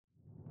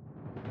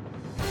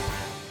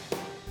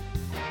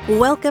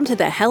Welcome to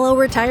the Hello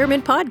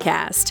Retirement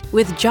Podcast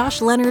with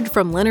Josh Leonard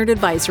from Leonard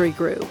Advisory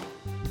Group.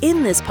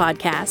 In this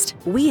podcast,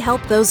 we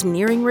help those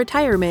nearing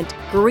retirement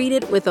greet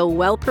it with a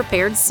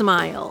well-prepared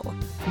smile.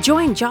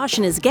 Join Josh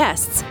and his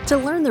guests to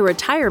learn the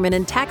retirement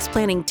and tax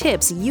planning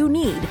tips you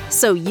need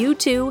so you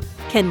too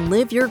can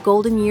live your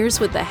golden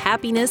years with the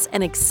happiness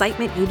and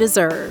excitement you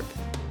deserve.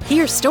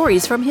 Hear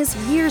stories from his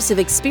years of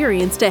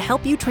experience to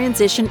help you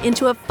transition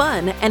into a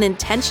fun and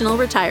intentional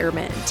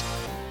retirement.